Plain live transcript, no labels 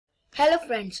Hello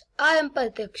friends, I am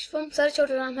Partyksh from Sir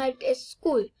Chotaram Heritage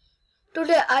School.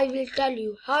 Today I will tell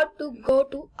you how to go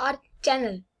to our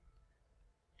channel.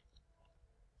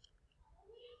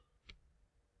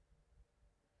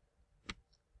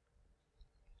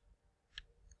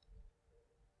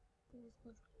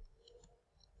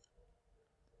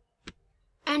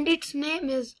 And its name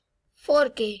is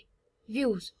 4K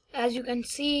views. As you can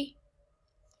see,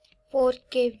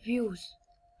 4K views.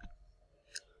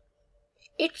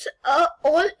 It's a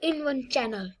all-in-one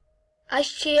channel. I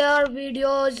share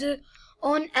videos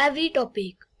on every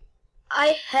topic.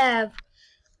 I have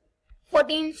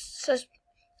 14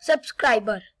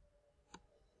 subscribers.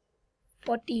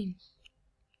 14.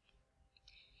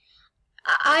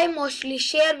 I mostly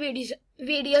share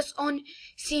videos on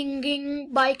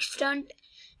singing, bike stunt,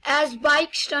 as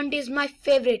bike stunt is my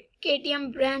favorite.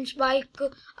 KTM brand's bike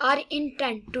are in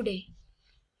trend today.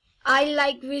 I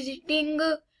like visiting,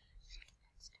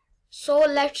 so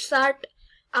let's start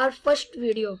our first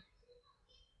video.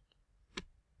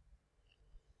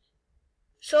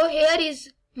 So here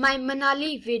is my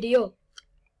Manali video.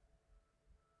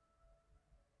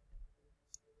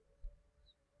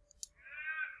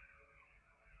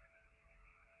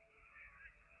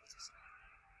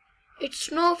 It's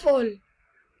snowfall.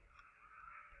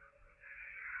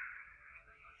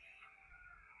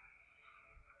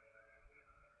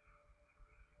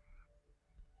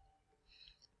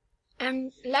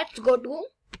 And let's go to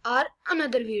our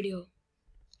another video.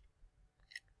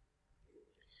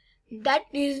 That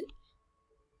is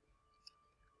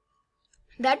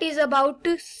about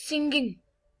singing.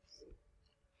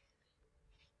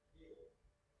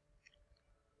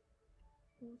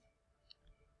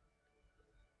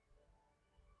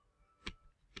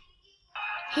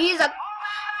 He is a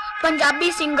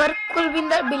Punjabi singer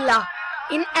Kulvinder Billa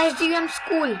in SDM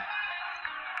school,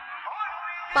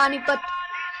 Panipat.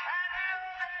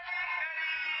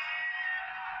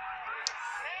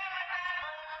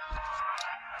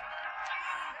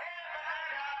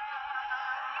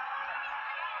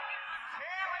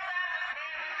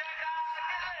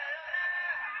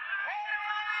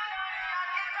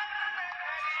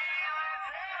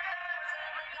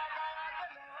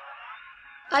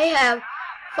 I have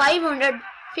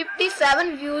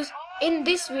 557 views in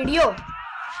this video.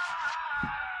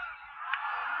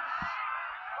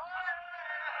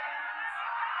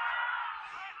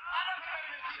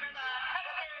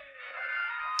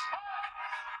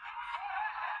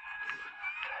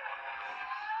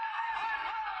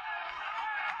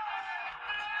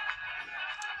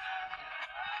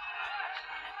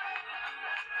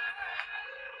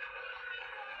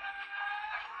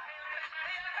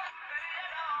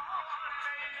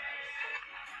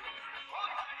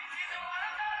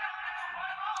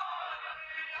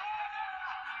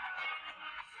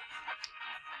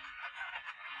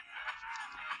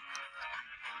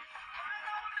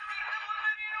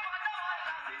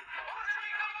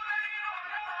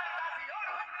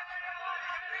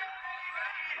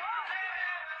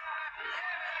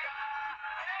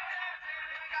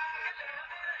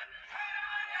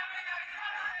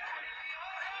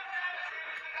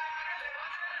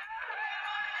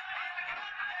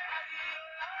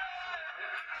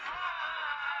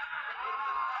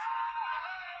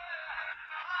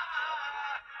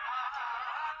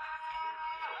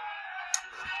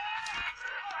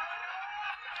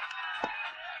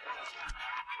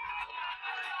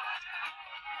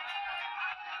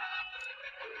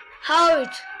 How it?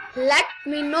 Let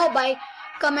me know by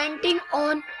commenting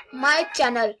on my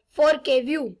channel 4K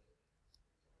view.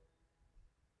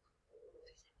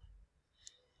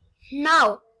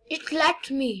 Now it let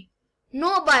me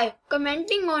know by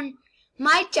commenting on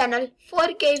my channel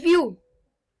 4K view.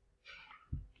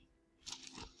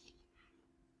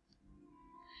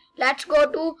 Let's go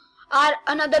to our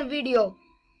another video.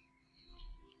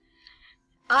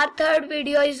 Our third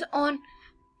video is on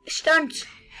stunts.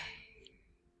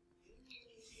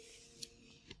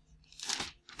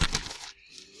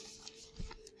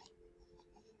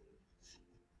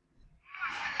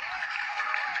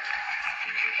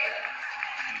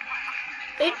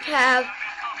 It have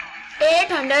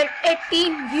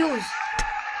 818 views.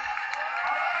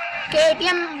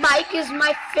 KTM bike is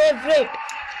my favorite.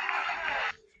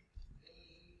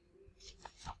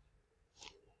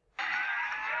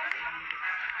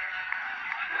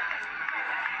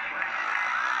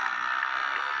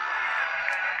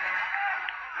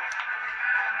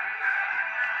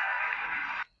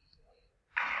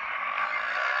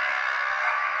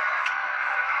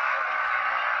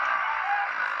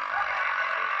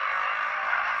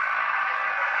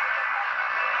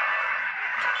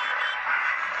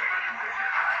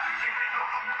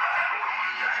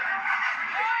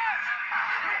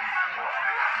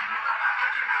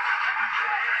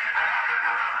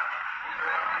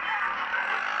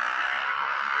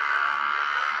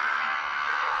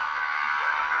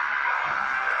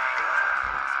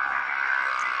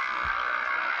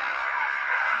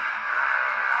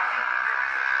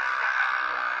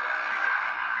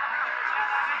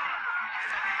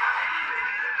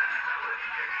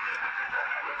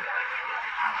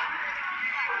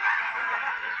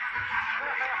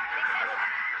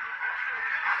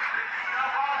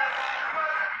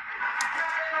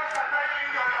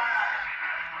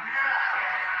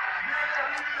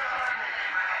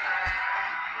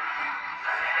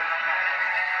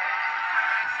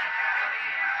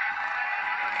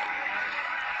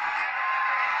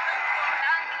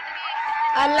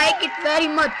 I like it very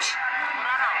much.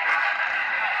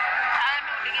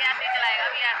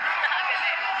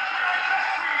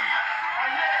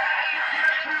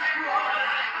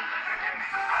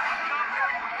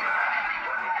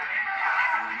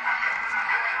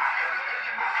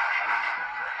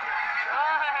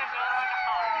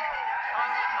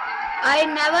 I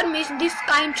never miss this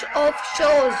kind of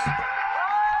shows.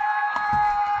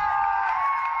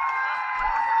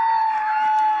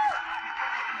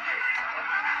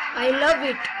 I love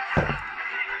it.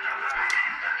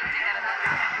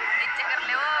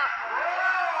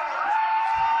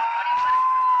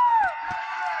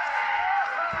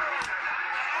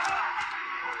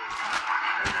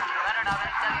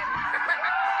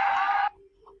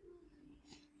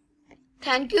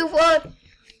 Thank you for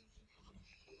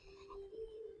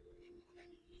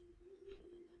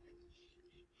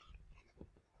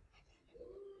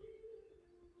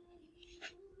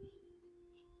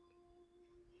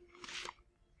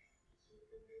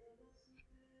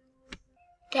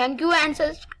Thank you and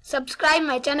subscribe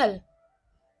my channel.